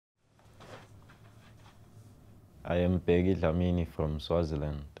I am Bheki from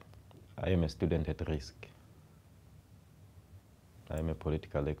Swaziland. I am a student at risk. I am a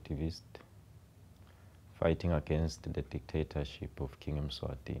political activist fighting against the dictatorship of King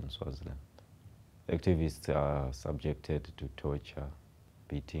Mswati in Swaziland. Activists are subjected to torture,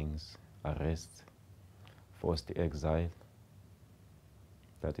 beatings, arrests, forced exile.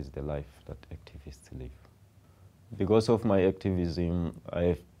 That is the life that activists live. Because of my activism,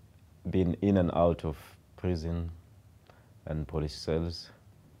 I've been in and out of prison and police cells.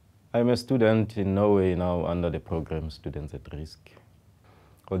 I'm a student in Norway now under the program Students at Risk.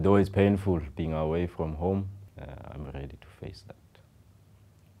 Although it's painful being away from home, I'm ready to face that.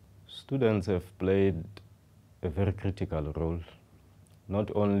 Students have played a very critical role,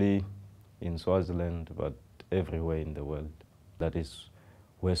 not only in Swaziland, but everywhere in the world. That is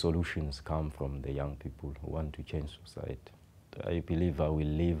where solutions come from the young people who want to change society. I believe I will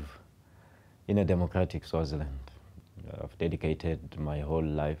live in a democratic Swaziland. I've dedicated my whole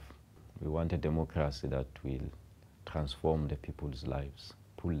life. We want a democracy that will transform the people's lives,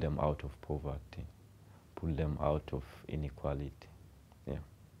 pull them out of poverty, pull them out of inequality. Yeah.